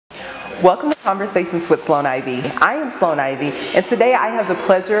Welcome to Conversations with Sloane Ivy. I am Sloane Ivy, and today I have the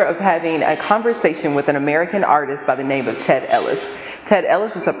pleasure of having a conversation with an American artist by the name of Ted Ellis. Ted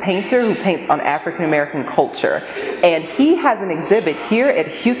Ellis is a painter who paints on African American culture, and he has an exhibit here at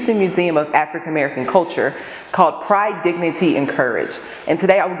Houston Museum of African American Culture called Pride, Dignity, and Courage. And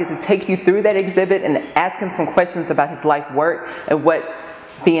today I will get to take you through that exhibit and ask him some questions about his life work and what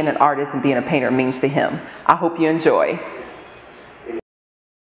being an artist and being a painter means to him. I hope you enjoy.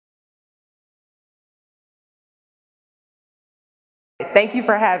 Thank you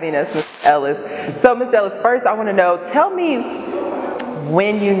for having us, Mr. Ellis. So, Mr. Ellis, first I want to know, tell me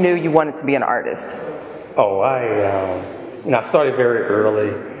when you knew you wanted to be an artist. Oh, I started very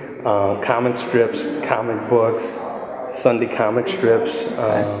early. Comic strips, comic books, Sunday comic strips,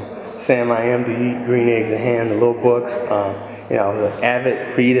 Sam I Am to Eat, Green Eggs and Ham, the little books. I was an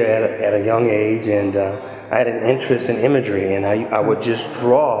avid reader at a young age, and I had an interest in imagery, and I would just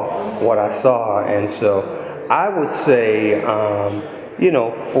draw what I saw. And so I would say, 4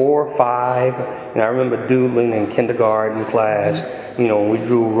 or 5, and I remember doodling in kindergarten class, when we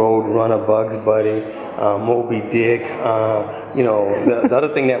drew Road Runner, Bugs Bunny, Moby Dick. The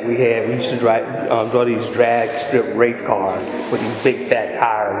other thing that we had, we used to draw these drag strip race cars with these big fat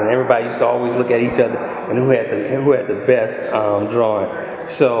tires, and everybody used to always look at each other and who had the best drawing.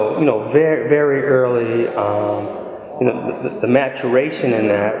 So very very early, the maturation in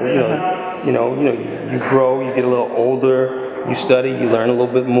that, you grow, you get a little older, you study, you learn a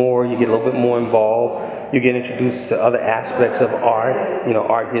little bit more, you get a little bit more involved, you get introduced to other aspects of art,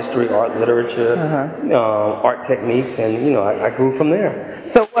 art history, art literature, art techniques, and I grew from there.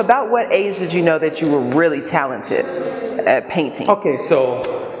 So about what age did you know that you were really talented at painting? Okay, so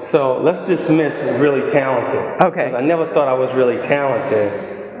let's dismiss really talented. Okay. I never thought I was really talented.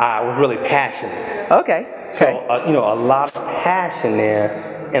 I was really passionate. Okay. So a lot of passion there.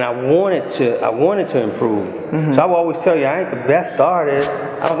 And I wanted to improve. So I will always tell you, I ain't the best artist.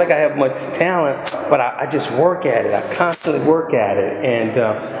 I don't think I have much talent, but I just work at it. I constantly work at it. And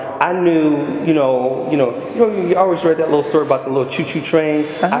I knew, you always read that little story about the little choo-choo train.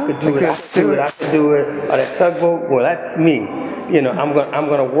 I could do it. I could do it. I could do it. Or that tugboat. Well, that's me. I'm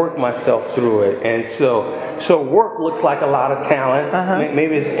gonna work myself through it. And so work looks like a lot of talent.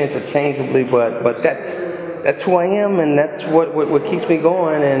 Maybe it's interchangeably, but that's who I am, and that's what keeps me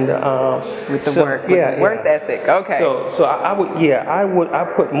going. And with the work ethic. Okay. So I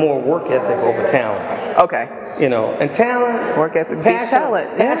put more work ethic over talent. Okay. And talent, work ethic,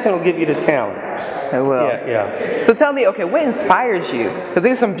 talent. Passion will give you the talent. It will. Yeah. So tell me, okay, what inspires you? Because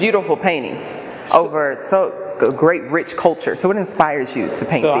these are some beautiful paintings over a great rich culture. So what inspires you to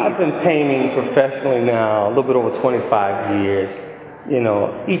paint these? I've been painting professionally now a little bit over 25 years.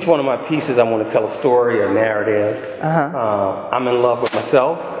 Each one of my pieces, I want to tell a story, a narrative. I'm in love with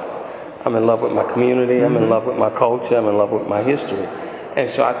myself. I'm in love with my community. I'm in love with my culture. I'm in love with my history. And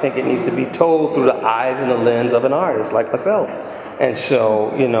so I think it needs to be told through the eyes and the lens of an artist like myself. And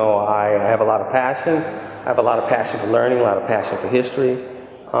so, I have a lot of passion. I have a lot of passion for learning, a lot of passion for history,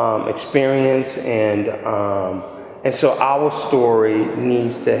 experience, and so our story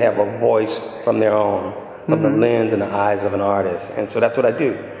needs to have a voice from their own, from the lens and the eyes of an artist. And so that's what I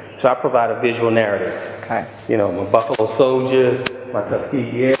do. So I provide a visual narrative. Okay. I'm a Buffalo Soldier, my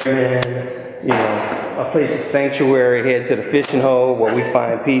Tuskegee Airman, a place of sanctuary, head to the fishing hole where we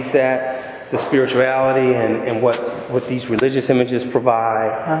find peace at, the spirituality and what these religious images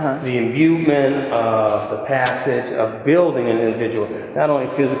provide, the imbuement of the passage of building an individual, not only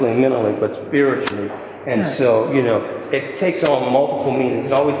physically and mentally, but spiritually. And so, it takes on multiple meanings.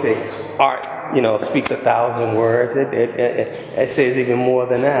 You always say art, speaks 1,000 words. It says even more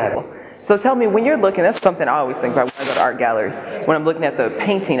than that. So tell me, when you're looking, that's something I always think about when I go to art galleries. When I'm looking at the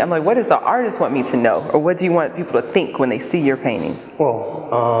painting, I'm like, what does the artist want me to know? Or what do you want people to think when they see your paintings? Well,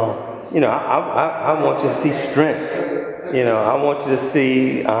 I want you to see strength. I want you to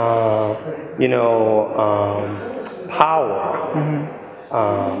see, power,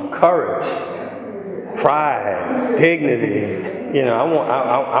 courage, pride, dignity. I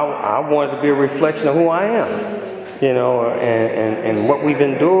want it to be a reflection of who I am. And what we've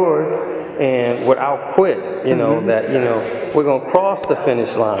endured, and without quit, that we're gonna cross the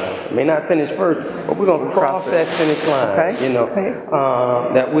finish line. May not finish first, but we're gonna cross that finish line.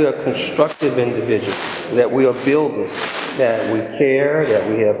 That we are constructive individuals, that we are builders, that we care, that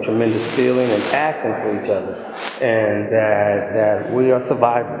we have tremendous feeling and passion for each other, and that we are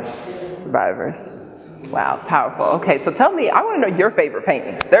survivors. Wow, powerful. Okay, so tell me, I want to know your favorite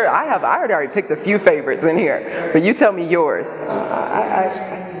painting. I already picked a few favorites in here, but you tell me yours.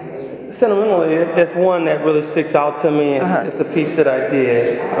 Sentimentally, there's one that really sticks out to me. It's the piece that I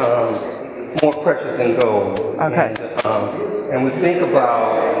did more precious than gold. Okay. And we think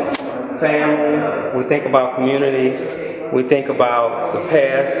about family, we think about community, we think about the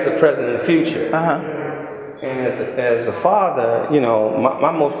past, the present, and the future. And as a father, you know,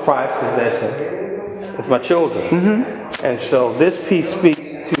 my most prized possession is my children. And so this piece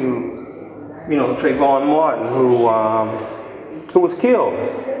speaks to, you know, Trayvon Martin, who was killed.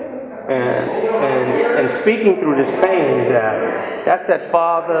 And speaking through this painting that's that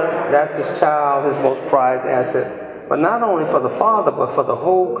father, that's his child, his most prized asset. But not only for the father, but for the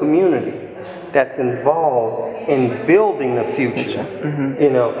whole community that's involved in building the future.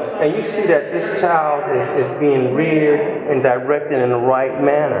 You know, and you see that this child is being reared and directed in the right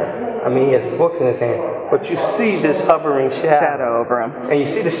manner. I mean, he has books in his hand, but you see this hovering shadow over him. And you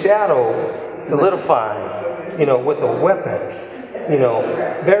see the shadow solidifying, you know, with a weapon. You know,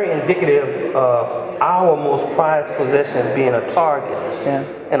 very indicative of our most prized possession being a target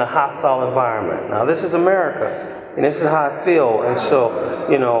in a hostile environment. Now, this is America, and this is how I feel. And so,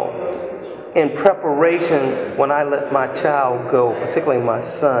 you know, in preparation, when I let my child go, particularly my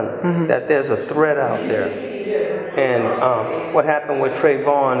son, that there's a threat out there. And what happened with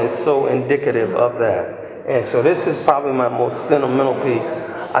Trayvon is so indicative of that. And so this is probably my most sentimental piece.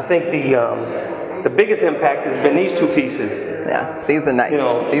 I think the biggest impact has been these two pieces. Yeah, these are nice. You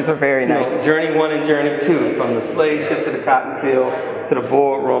know, these are very nice. You know, Journey 1 and Journey 2, from the slave ship to the cotton field, to the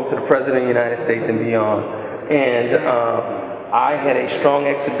boardroom, to the President of the United States and beyond. And I had a strong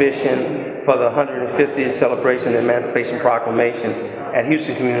exhibition for the 150th celebration of the Emancipation Proclamation at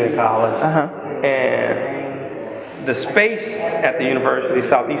Houston Community College. And the space at the University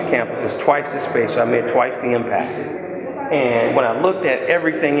Southeast campus is twice the space, so I made twice the impact. And when I looked at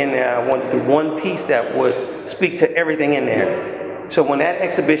everything in there, I wanted to do one piece that would speak to everything in there. So when that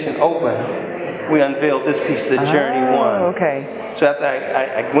exhibition opened, we unveiled this piece, the Journey 1. Okay. So after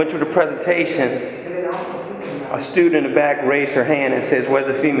I went through the presentation, a student in the back raised her hand and says, "Where's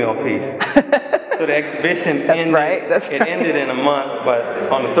the female piece?" So the exhibition ended. It ended in a month, but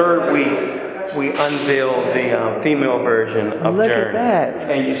on the third week, we unveiled the female version of Look Journey. At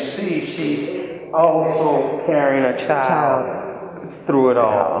that. And you see she's also carrying a child through it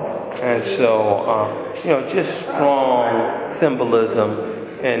all. And so, you know, just strong symbolism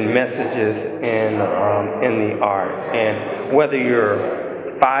and messages in the art. And whether you're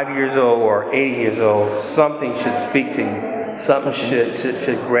 5 years old or 80 years old, something should speak to you. Something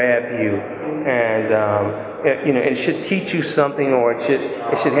should grab you. And, you know, it should teach you something, or it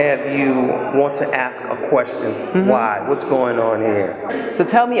should have you want to ask a question. Why? What's going on here? So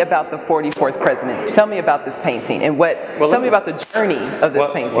tell me about the 44th president. Tell me about this painting and tell me about the journey of this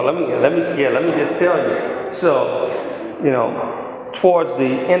painting. Well, let me just tell you. So, you know, towards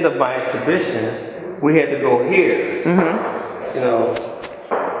the end of my exhibition, we had to go here. You know,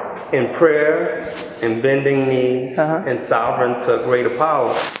 in prayer, in bending knee, and sovereign to greater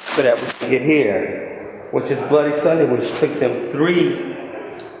power, so that we can get here. Which is Bloody Sunday, which took them 3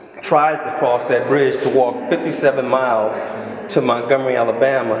 tries to cross that bridge, to walk 57 miles to Montgomery,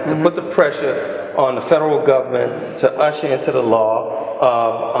 Alabama, to put the pressure on the federal government to usher into the law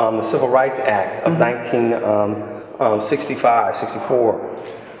of the Civil Rights Act of 1965, 64.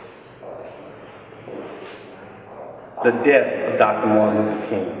 The death of Dr. Martin Luther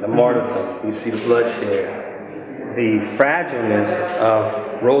King, the martyrdom, you see the bloodshed. The fragileness of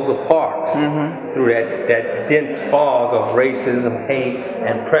Rosa Parks through that dense fog of racism, hate,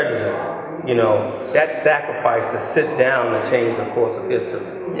 and prejudice. You know, that sacrifice to sit down and change the course of history.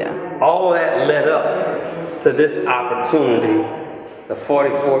 Yeah. All that led up to this opportunity, the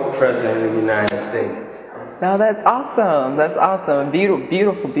 44th President of the United States. Now that's awesome. That's awesome. Beautiful,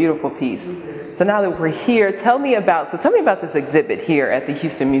 beautiful, beautiful piece. So now that we're here, tell me about this exhibit here at the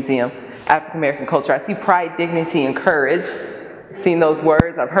Houston Museum. African American culture. I see pride, dignity, and courage. I've seen those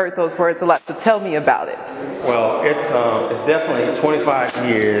words. I've heard those words a lot. So tell me about it. Well, it's definitely 25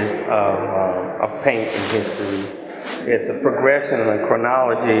 years of paint in history. It's a progression and a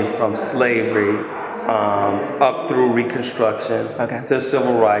chronology from slavery up through Reconstruction to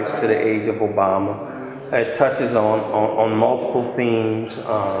civil rights to the age of Obama. It touches on multiple themes: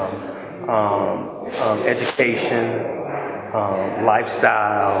 education,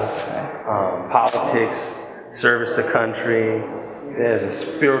 lifestyle, politics, service to country. There's a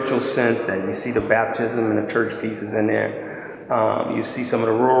spiritual sense that you see the baptism and the church pieces in there. You see some of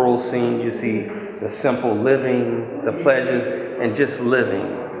the rural scenes. You see the simple living, the pleasures, and just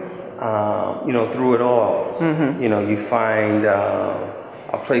living. You know, through it all. You know, you find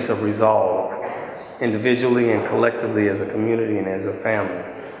a place of resolve, individually and collectively, as a community and as a family.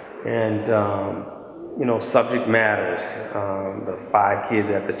 And you know, subject matters, the 5 kids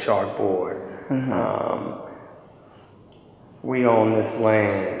at the chalkboard, We own this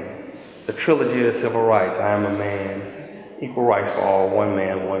land. The trilogy of the civil rights, I am a man, equal rights for all, one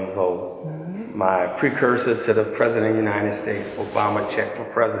man, one vote. My precursor to the President of the United States, Obama, checked for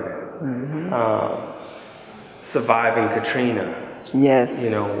president. Surviving Katrina. Yes. You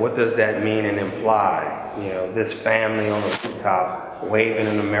know, what does that mean and imply? You know, this family on the rooftop waving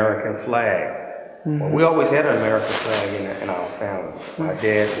an American flag. Well, we always had an American flag in our family. My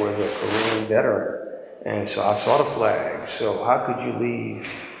dad was a Korean veteran, and so I saw the flag. So how could you leave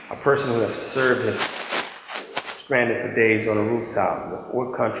a person who has served his stranded for days on a rooftop?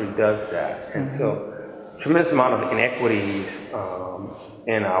 What country does that? And so tremendous amount of inequities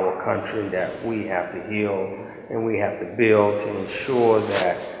in our country that we have to heal and we have to build to ensure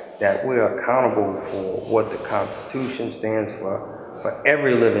that we're accountable for what the Constitution stands for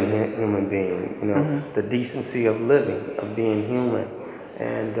every living human being. You know, the decency of living, of being human,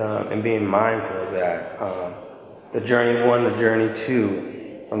 and being mindful of that. The journey one, the journey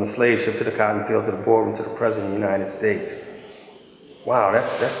two, from the slave ship to the cotton field to the boardroom to the President of the United States. Wow,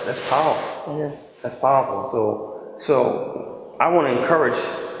 that's powerful. That's powerful. So I want to encourage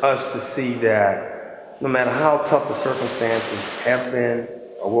us to see that no matter how tough the circumstances have been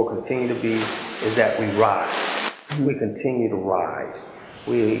or will continue to be, is that we rise. We continue to rise.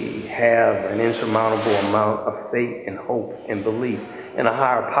 We have an insurmountable amount of faith and hope and belief in a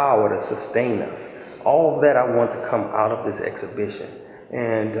higher power to sustain us. All of that I want to come out of this exhibition.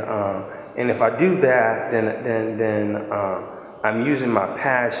 And if I do that, then I'm using my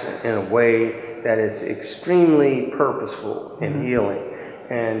passion in a way that is extremely purposeful and healing.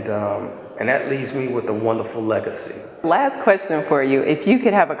 And that leaves me with a wonderful legacy. Last question for you. If you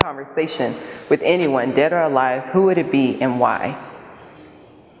could have a conversation with anyone, dead or alive, who would it be and why?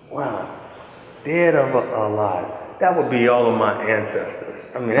 Wow, dead or alive. That would be all of my ancestors.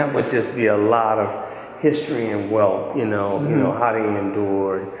 I mean, that would just be a lot of history and wealth, you know, how they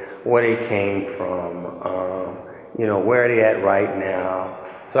endured, where they came from, you know, where they at right now.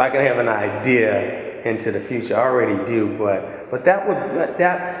 So I can have an idea into the future. I already do, but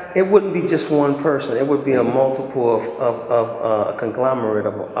it wouldn't be just one person. It would be a multiple of a conglomerate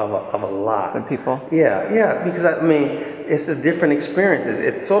of a lot of people. Yeah, because I mean, it's a different experiences.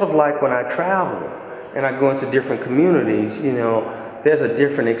 It's sort of like when I travel and I go into different communities. You know, there's a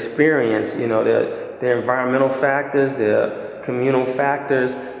different experience. You know, there are environmental factors, there are communal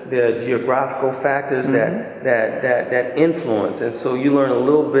factors, there are geographical factors that influence, and so you learn a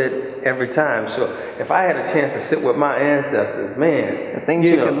little bit every time. So if I had a chance to sit with my ancestors, man, the things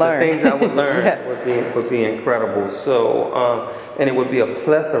you could learn, the things I would learn would be incredible. So and it would be a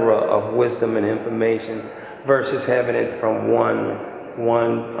plethora of wisdom and information versus having it from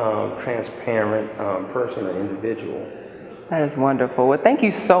one transparent person or individual. That is wonderful. Well, thank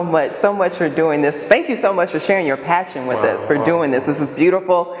you so much for doing this. Thank you so much for sharing your passion with us, for doing this. This is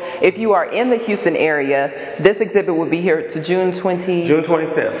beautiful. If you are in the Houston area, this exhibit will be here to June 25th.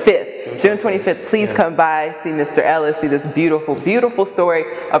 June 25th. Please come by, see Mr. Ellis, see this beautiful, beautiful story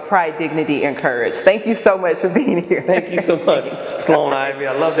of pride, dignity, and courage. Thank you so much for being here. Thank you so much, Sloane Ivy.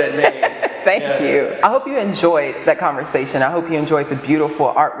 I love that name. Thank you. I hope you enjoyed that conversation. I hope you enjoyed the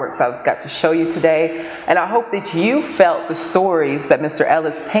beautiful artworks I got to show you today. And I hope that you felt the stories that Mr.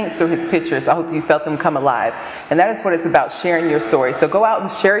 Ellis paints through his pictures. I hope you felt them come alive. And that is what it's about, sharing your story. So go out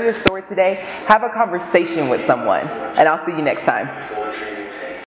and share your story today. Have a conversation with someone. And I'll see you next time.